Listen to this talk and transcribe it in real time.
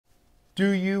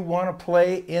Do you want to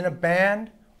play in a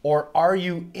band, or are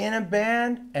you in a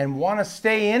band and want to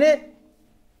stay in it?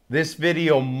 This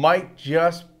video might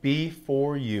just be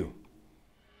for you.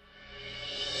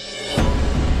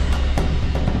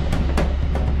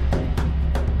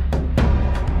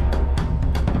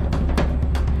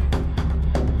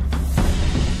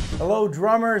 Hello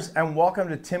drummers, and welcome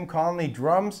to Tim Connolly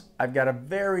Drums. I've got a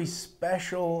very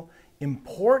special,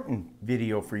 important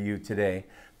video for you today.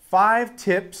 5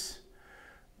 tips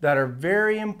that are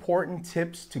very important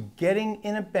tips to getting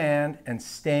in a band and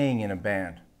staying in a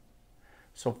band.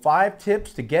 So 5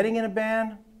 tips to getting in a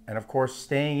band and of course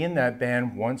staying in that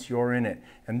band once you're in it.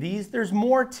 And there's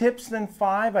more tips than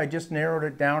 5. I just narrowed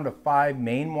it down to 5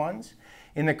 main ones.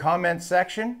 In the comment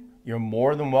section, you're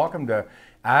more than welcome to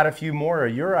add a few more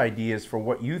of your ideas for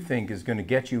what you think is going to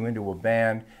get you into a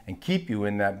band and keep you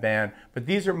in that band. But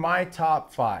these are my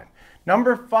top 5.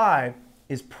 Number 5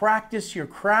 is practice your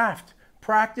craft.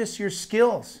 Practice your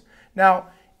skills. Now,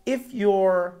 if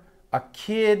you're a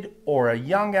kid or a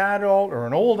young adult or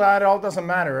an old adult, doesn't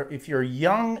matter. If you're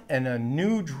young and a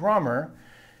new drummer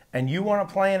and you want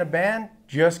to play in a band,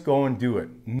 just go and do it.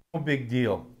 No big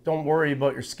deal. Don't worry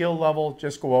about your skill level.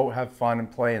 Just go out, have fun,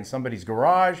 and play in somebody's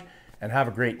garage and have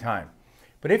a great time.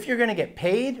 But if you're going to get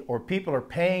paid or people are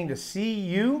paying to see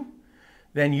you,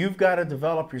 then you've got to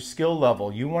develop your skill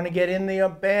level. You want to get in the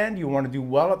band, you want to do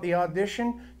well at the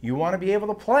audition, you want to be able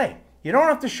to play. You don't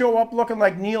have to show up looking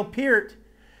like Neil Peart,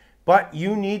 but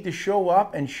you need to show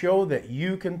up and show that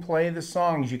you can play the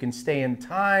songs. You can stay in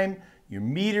time, your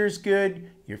meter's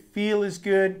good, your feel is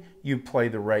good, you play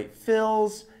the right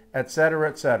fills, etc.,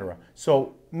 etc.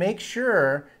 So make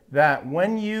sure that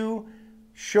when you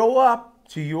show up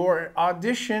to your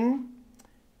audition,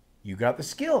 you got the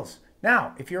skills.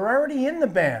 Now, if you're already in the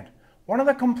band, one of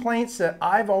the complaints that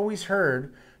I've always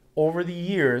heard over the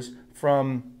years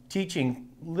from teaching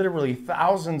literally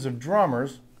thousands of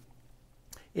drummers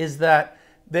is that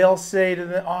they'll say to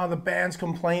them, oh, the band's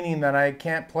complaining that I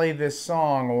can't play this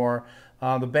song, or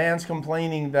the band's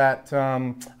complaining that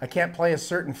I can't play a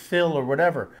certain fill or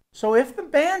whatever. So if the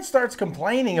band starts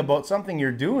complaining about something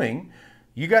you're doing,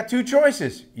 you got 2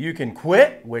 choices. You can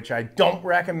quit, which I don't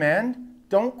recommend.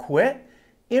 Don't quit.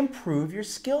 Improve your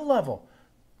skill level.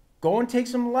 Go and take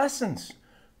some lessons.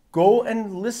 Go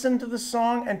and listen to the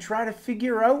song and try to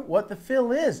figure out what the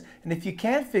fill is. And if you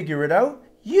can't figure it out,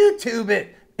 YouTube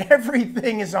it.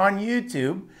 Everything is on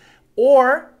YouTube.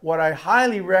 Or what I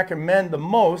highly recommend the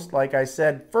most, like I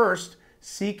said, first,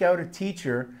 seek out a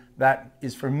teacher that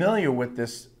is familiar with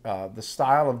this, the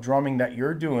style of drumming that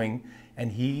you're doing,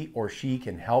 and he or she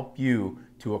can help you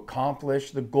to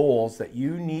accomplish the goals that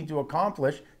you need to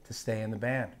accomplish to stay in the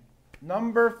band.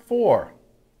 Number 4,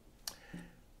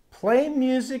 play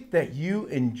music that you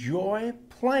enjoy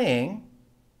playing,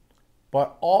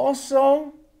 but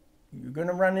also you're going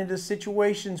to run into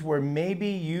situations where maybe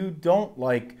you don't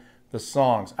like the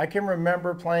songs. I can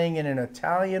remember playing in an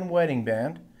Italian wedding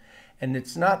band, and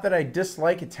it's not that I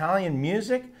dislike Italian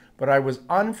music, but I was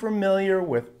unfamiliar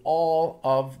with all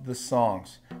of the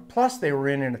songs. Plus they were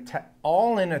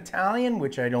all in Italian,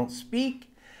 which I don't speak.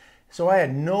 So I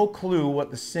had no clue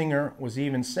what the singer was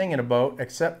even singing about,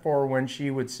 except for when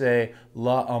she would say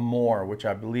l'amore, which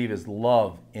I believe is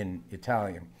love in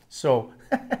Italian. So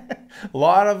a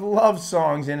lot of love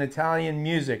songs in Italian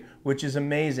music, which is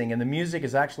amazing. And the music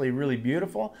is actually really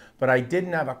beautiful, but I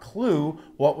didn't have a clue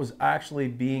what was actually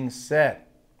being said.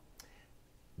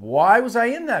 Why was I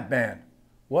in that band?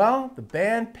 Well, the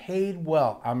band paid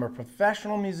well. I'm a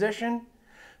professional musician.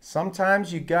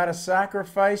 Sometimes you gotta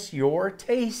sacrifice your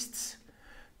tastes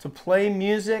to play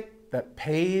music that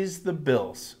pays the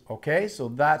bills, okay? So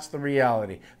that's the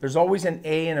reality. There's always an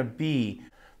A and a B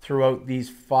throughout these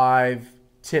 5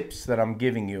 tips that I'm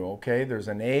giving you, okay? There's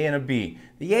an A and a B.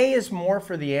 The A is more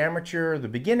for the amateur, the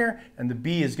beginner, and the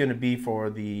B is gonna be for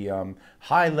the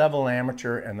high-level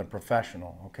amateur and the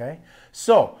professional, okay?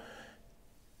 So,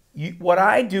 what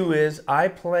I do is I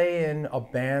play in a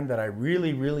band that I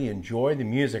really, really enjoy the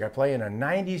music. I play in a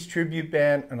 90s tribute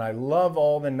band, and I love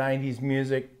all the 90s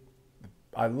music.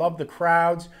 I love the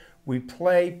crowds. We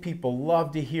play, people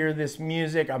love to hear this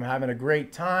music. I'm having a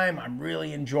great time. I'm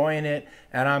really enjoying it,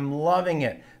 and I'm loving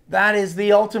it. That is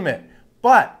the ultimate.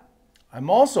 But I'm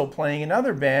also playing in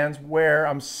other bands where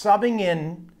I'm subbing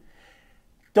in.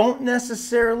 Don't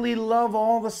necessarily love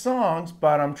all the songs,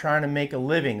 but I'm trying to make a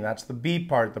living. That's the B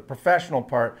part, the professional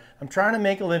part. I'm trying to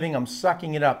make a living. I'm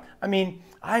sucking it up. I mean,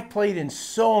 I've played in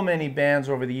so many bands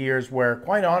over the years where,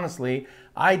 quite honestly,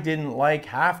 I didn't like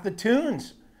half the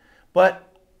tunes.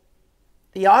 But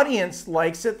the audience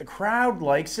likes it. The crowd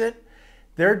likes it.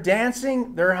 They're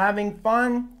dancing. They're having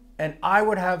fun. and I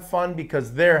would have fun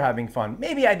because they're having fun.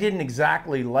 Maybe I didn't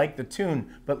exactly like the tune,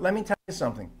 but let me tell you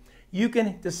something. You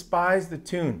can despise the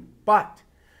tune, but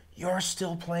you're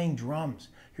still playing drums.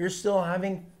 You're still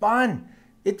having fun.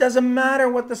 It doesn't matter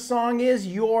what the song is,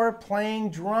 you're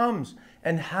playing drums,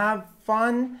 and have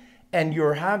fun, and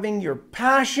you're having your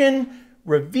passion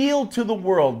revealed to the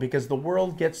world because the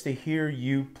world gets to hear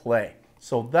you play.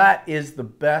 So that is the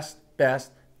best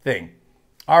thing.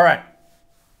 All right.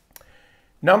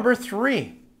 Number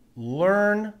 3,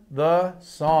 learn the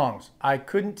songs. I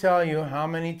couldn't tell you how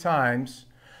many times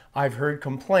I've heard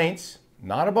complaints,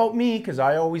 not about me because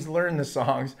I always learn the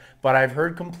songs, but I've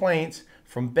heard complaints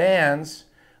from bands,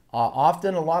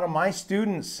 often a lot of my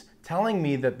students telling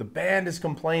me that the band is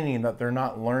complaining that they're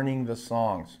not learning the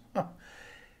songs.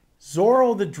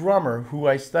 Zorro, the drummer, who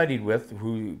I studied with,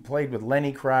 who played with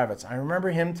Lenny Kravitz, I remember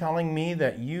him telling me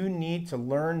that you need to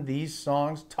learn these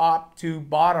songs top to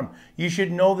bottom. You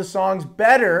should know the songs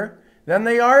better than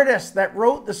the artist that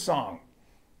wrote the song.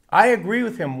 I agree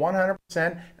with him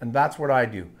 100%, and that's what I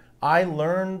do. I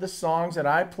learn the songs that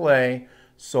I play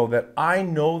so that I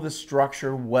know the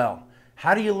structure well.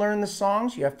 How do you learn the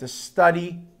songs? You have to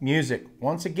study music.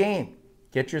 Once again,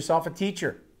 get yourself a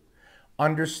teacher.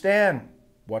 Understand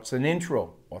what's an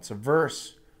intro, what's a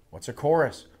verse, what's a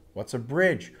chorus, what's a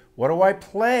bridge, what do I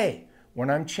play when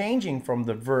I'm changing from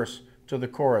the verse to the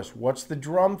chorus, what's the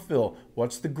drum fill,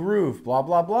 what's the groove, blah,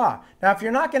 blah, blah. Now, if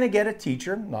you're not going to get a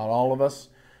teacher, not all of us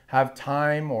have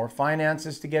time or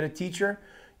finances to get a teacher,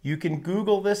 you can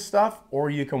Google this stuff, or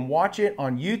you can watch it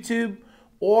on YouTube,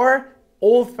 or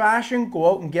old-fashioned,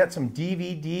 go out and get some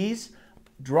DVDs,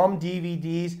 drum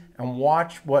DVDs, and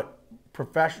watch what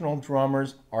professional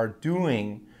drummers are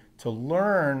doing to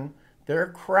learn their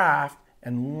craft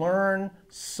and learn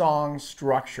song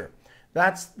structure.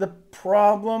 That's the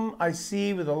problem I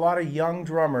see with a lot of young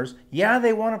drummers. Yeah,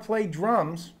 they want to play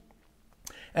drums,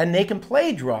 and they can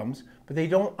play drums, but they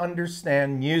don't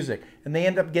understand music, and they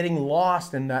end up getting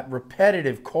lost in that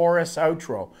repetitive chorus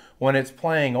outro when it's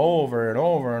playing over and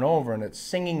over and over, and it's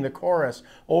singing the chorus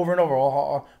over and over.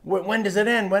 Oh, when does it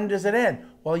end? When does it end?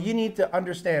 Well, you need to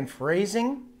understand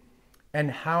phrasing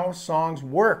and how songs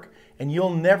work, and you'll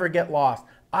never get lost.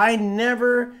 I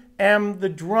never am the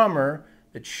drummer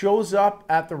that shows up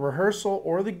at the rehearsal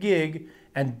or the gig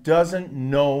and doesn't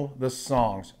know the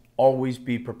songs. Always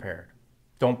be prepared.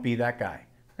 Don't be that guy.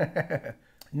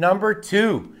 Number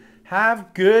 2,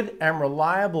 have good and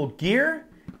reliable gear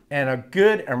and a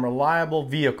good and reliable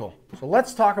vehicle. So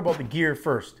let's talk about the gear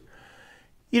first.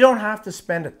 You don't have to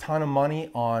spend a ton of money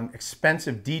on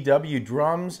expensive DW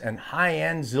drums and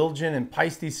high-end Zildjian and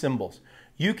Paiste cymbals.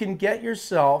 You can get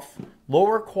yourself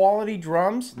lower quality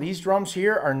drums. These drums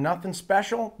here are nothing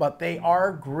special, but they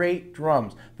are great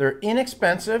drums. They're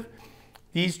inexpensive.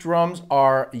 These drums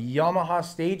are Yamaha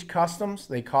Stage Customs.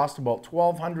 They cost about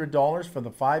 $1,200 for the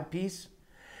 5-piece.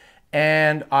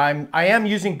 And I am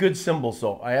using good cymbals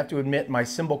though. I have to admit my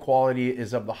cymbal quality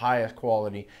is of the highest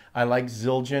quality. I like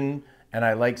Zildjian and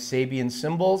I like Sabian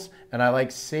cymbals, and I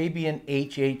like Sabian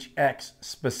HHX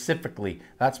specifically.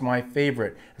 That's my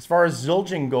favorite. As far as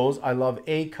Zildjian goes, I love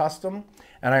A Custom,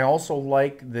 and I also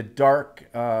like the dark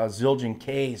Zildjian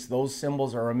Ks. Those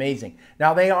cymbals are amazing.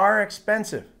 Now they are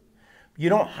expensive. You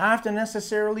don't have to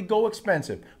necessarily go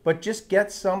expensive, but just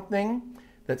get something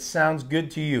that sounds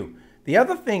good to you. The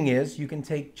other thing is you can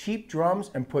take cheap drums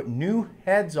and put new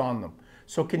heads on them.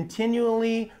 So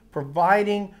continually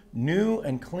providing new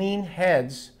and clean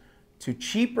heads to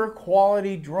cheaper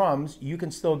quality drums, you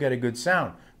can still get a good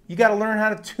sound. You got to learn how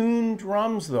to tune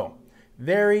drums though.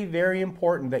 Very, very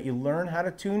important that you learn how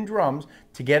to tune drums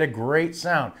to get a great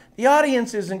sound. The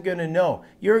audience isn't going to know.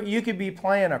 You could be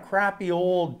playing a crappy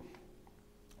old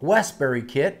Westbury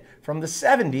kit from the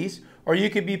 70s, or you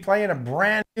could be playing a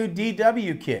brand new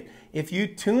DW kit. If you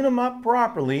tune them up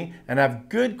properly and have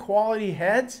good quality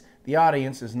heads, the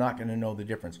audience is not going to know the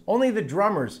difference. Only the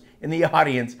drummers in the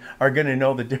audience are going to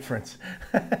know the difference.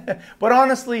 But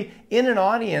honestly, in an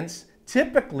audience,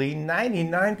 typically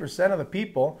 99% of the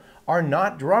people are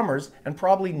not drummers, and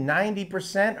probably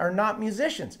 90% are not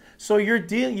musicians. So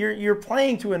you're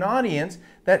playing to an audience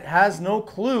that has no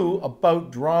clue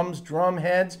about drums, drum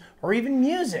heads, or even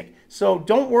music. So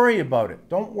don't worry about it.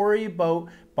 Don't worry about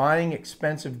buying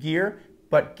expensive gear,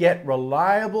 but get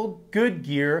reliable, good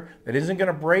gear that isn't going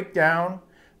to break down,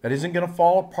 that isn't going to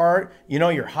fall apart. You know,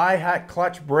 your hi-hat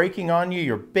clutch breaking on you,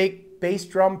 your bass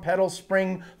drum pedal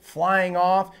spring flying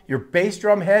off, your bass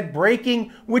drum head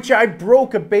breaking, which I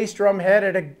broke a bass drum head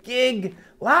at a gig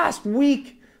last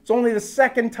week. It's only the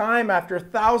second time after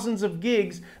thousands of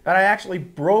gigs that I actually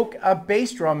broke a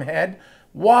bass drum head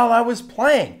while I was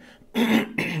playing.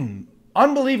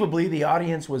 Unbelievably, the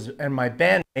audience and my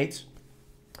bandmates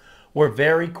were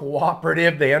very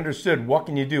cooperative. They understood, what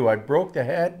can you do? I broke the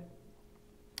head,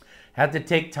 had to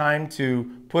take time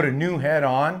to put a new head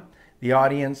on. The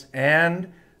audience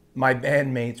and my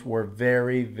bandmates were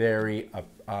very, very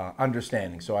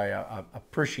understanding. So I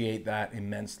appreciate that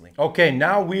immensely. Okay,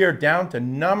 now we are down to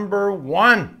number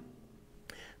 1.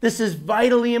 This is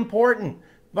vitally important.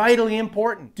 Vitally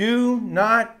important. Do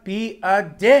not be a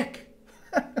dick.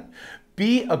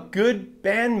 Be a good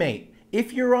bandmate.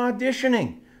 If you're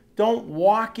auditioning, don't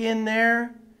walk in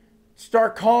there,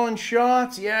 start calling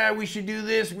shots. Yeah, we should do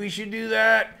this, we should do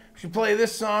that. We should play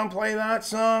this song, play that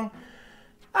song.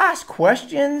 Ask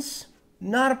questions,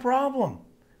 not a problem.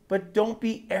 But don't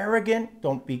be arrogant,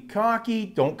 don't be cocky,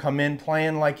 don't come in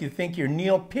playing like you think you're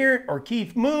Neil Peart or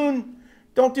Keith Moon.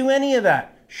 Don't do any of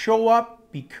that. Show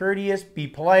up, be courteous, be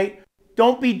polite.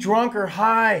 Don't be drunk or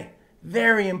high.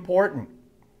 Very important.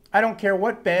 I don't care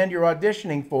what band you're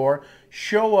auditioning for,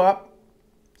 show up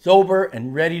sober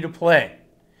and ready to play.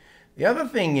 The other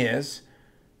thing is,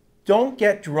 don't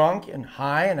get drunk and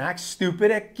high and act stupid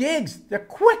at gigs. The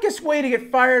quickest way to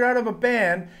get fired out of a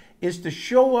band is to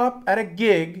show up at a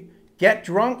gig, get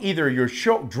drunk. Either you're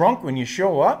drunk when you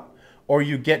show up, or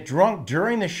you get drunk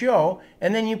during the show,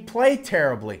 and then you play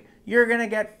terribly. You're gonna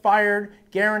get fired,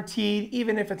 guaranteed,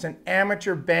 even if it's an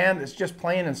amateur band that's just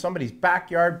playing in somebody's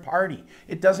backyard party.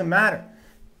 It doesn't matter.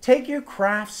 Take your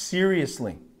craft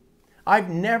seriously. I've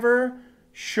never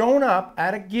shown up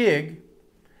at a gig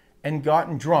and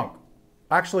gotten drunk.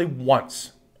 Actually,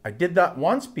 once. I did that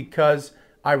once because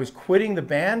I was quitting the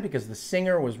band because the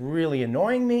singer was really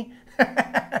annoying me.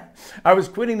 I was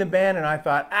quitting the band and I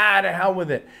thought, to hell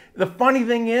with it. The funny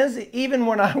thing is, even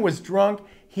when I was drunk,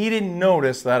 he didn't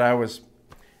notice that I was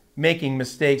making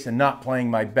mistakes and not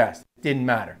playing my best. It didn't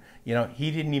matter. You know,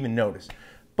 he didn't even notice.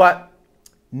 But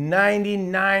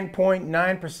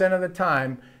 99.9% of the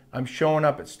time, I'm showing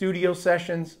up at studio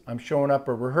sessions, I'm showing up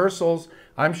at rehearsals,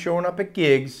 I'm showing up at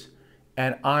gigs,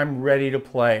 and I'm ready to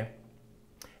play.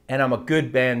 And I'm a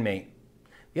good bandmate.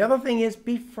 The other thing is,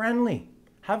 be friendly,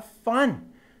 have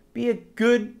fun, be a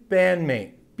good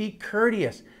bandmate, be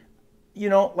courteous. You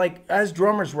know, like as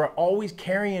drummers, we're always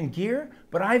carrying gear,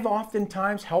 but I've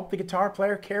oftentimes helped the guitar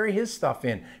player carry his stuff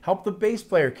in, helped the bass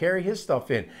player carry his stuff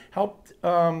in, helped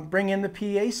bring in the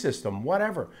PA system,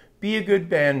 whatever. Be a good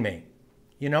bandmate.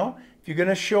 You know, if you're going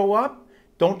to show up,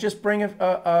 don't just bring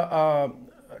a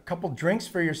couple drinks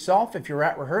for yourself. If you're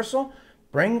at rehearsal,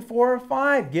 bring 4 or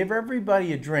 5. Give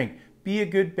everybody a drink. Be a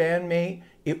good bandmate.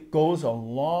 It goes a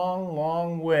long,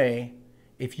 long way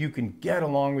if you can get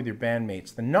along with your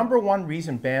bandmates. The number one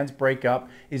reason bands break up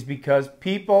is because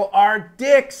people are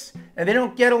dicks and they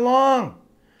don't get along.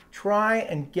 Try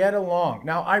and get along.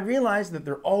 Now, I realize that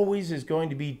there always is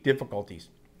going to be difficulties.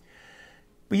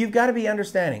 But you've got to be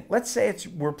understanding. Let's say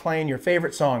we're playing your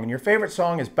favorite song, and your favorite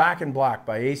song is Back in Black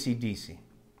by AC/DC.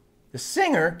 The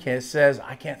singer says,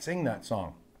 I can't sing that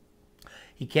song.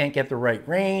 He can't get the right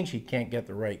range, he can't get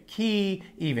the right key,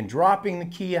 even dropping the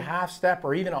key a half step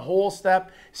or even a whole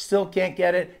step, still can't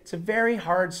get it. It's a very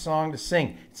hard song to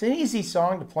sing. It's an easy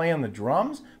song to play on the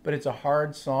drums, but it's a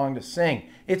hard song to sing.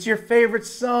 It's your favorite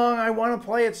song, I want to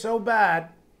play it so bad.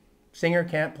 Singer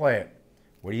can't play it.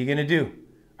 What are you going to do?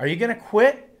 Are you going to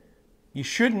quit? You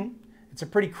shouldn't. It's a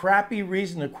pretty crappy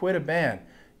reason to quit a band.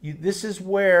 This is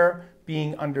where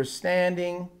being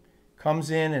understanding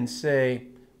comes in and say,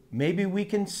 maybe we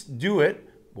can do it,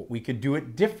 but we could do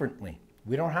it differently.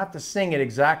 We don't have to sing it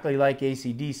exactly like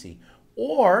AC/DC.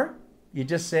 Or you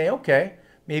just say, okay,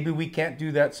 maybe we can't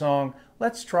do that song.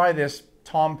 Let's try this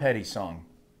Tom Petty song.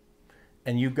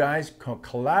 And you guys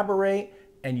collaborate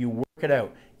and you work it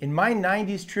out. In my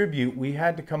 90s tribute, we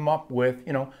had to come up with,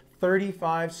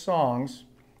 35 songs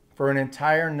for an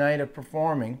entire night of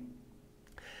performing.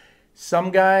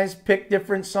 Some guys pick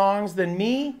different songs than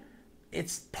me.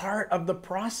 It's part of the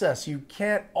process. You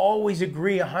can't always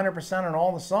agree 100% on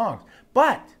all the songs.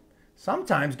 But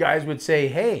sometimes guys would say,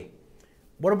 hey,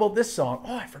 what about this song?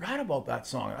 Oh, I forgot about that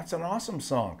song. That's an awesome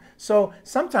song. So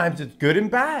sometimes it's good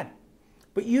and bad.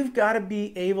 But you've got to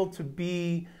be able to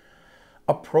be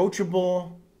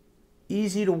approachable,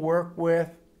 easy to work with,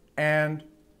 and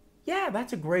yeah,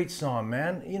 that's a great song,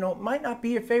 man. It might not be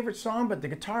your favorite song, but the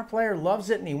guitar player loves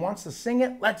it and he wants to sing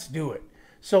it. Let's do it.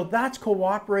 So that's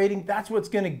cooperating. That's what's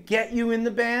going to get you in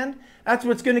the band. That's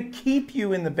what's going to keep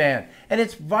you in the band. And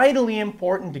it's vitally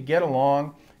important to get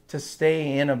along to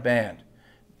stay in a band.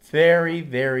 Very,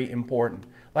 very important.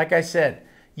 Like I said,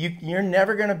 you're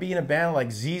never going to be in a band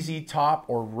like ZZ Top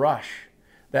or Rush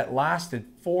that lasted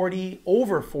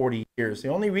over 40 years. The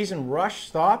only reason Rush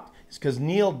stopped is because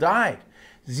Neil died.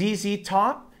 ZZ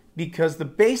Top because the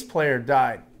bass player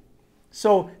died.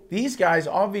 So these guys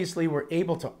obviously were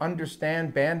able to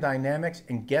understand band dynamics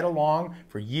and get along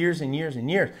for years and years and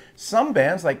years. Some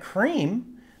bands like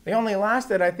Cream, they only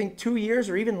lasted, I think, 2 years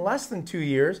or even less than 2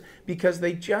 years because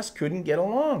they just couldn't get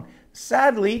along.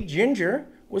 Sadly, Ginger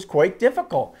was quite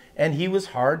difficult and he was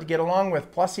hard to get along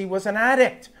with. Plus, he was an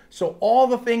addict. So all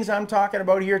the things I'm talking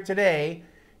about here today,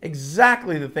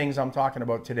 exactly the things I'm talking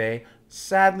about today,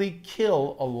 sadly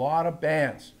kill a lot of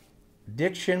bands.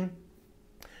 Addiction,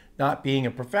 not being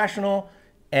a professional,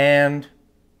 and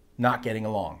not getting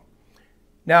along.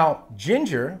 Now,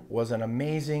 Ginger was an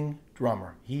amazing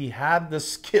drummer. He had the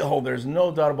skill, there's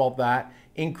no doubt about that.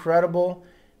 Incredible,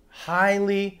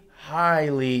 highly,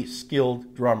 highly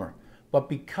skilled drummer. But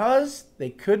because they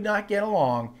could not get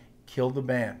along, killed the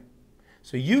band.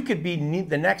 So you could be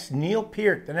the next Neil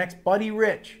Peart, the next Buddy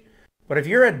Rich. But if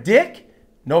you're a dick,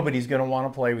 nobody's going to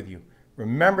want to play with you.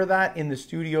 Remember that in the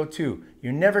studio too.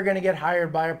 You're never going to get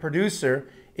hired by a producer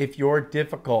if you're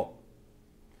difficult.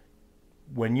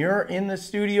 When you're in the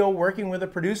studio working with a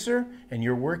producer and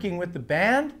you're working with the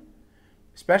band,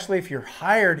 especially if you're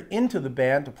hired into the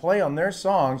band to play on their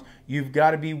songs, you've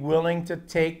got to be willing to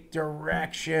take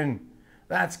direction.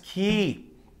 That's key.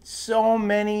 So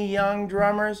many young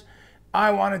drummers,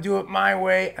 I want to do it my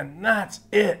way, and that's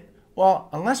it. Well,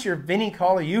 unless you're Vinnie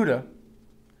Colaiuta,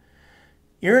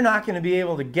 you're not going to be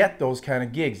able to get those kind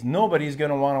of gigs. Nobody's going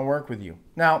to want to work with you.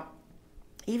 Now,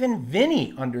 even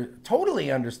Vinnie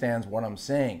totally understands what I'm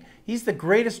saying. He's the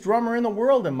greatest drummer in the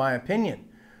world, in my opinion.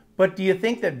 But do you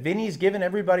think that Vinnie's giving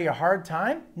everybody a hard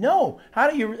time? No. How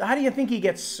do you think he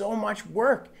gets so much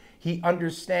work? He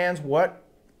understands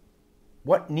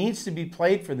what needs to be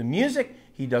played for the music.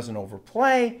 He doesn't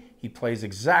overplay. He plays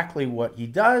exactly what he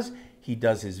does. He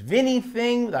does his Vinnie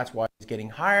thing. That's why he's getting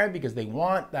hired, because they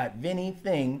want that Vinnie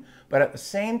thing. But at the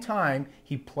same time,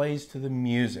 he plays to the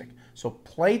music. So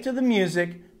play to the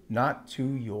music, not to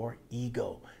your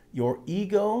ego. Your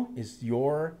ego is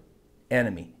your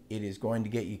enemy. It is going to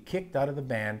get you kicked out of the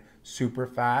band super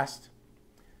fast.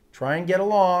 Try and get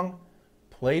along.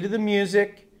 Play to the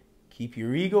music. Keep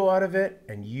your ego out of it,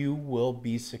 and you will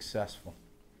be successful.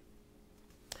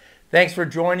 Thanks for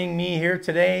joining me here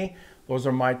today. Those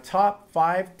are my top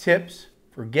 5 tips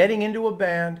for getting into a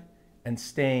band and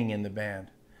staying in the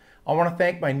band. I want to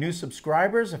thank my new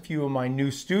subscribers. A few of my new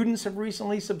students have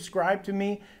recently subscribed to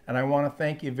me, and I want to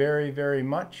thank you very, very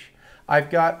much. I've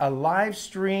got a live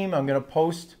stream. I'm going to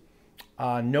post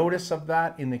notice of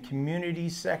that in the community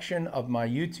section of my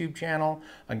YouTube channel,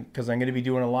 because I'm going to be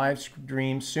doing a live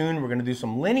stream soon. We're going to do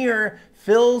some linear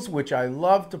fills, which I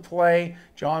love to play.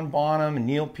 John Bonham and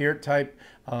Neil Peart type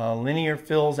linear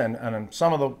fills, and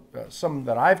some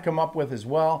that I've come up with as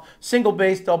well. Single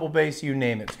bass, double bass, you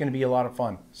name it. It's going to be a lot of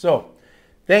fun. So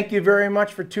thank you very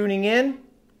much for tuning in,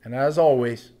 and as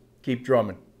always, keep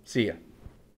drumming. See ya.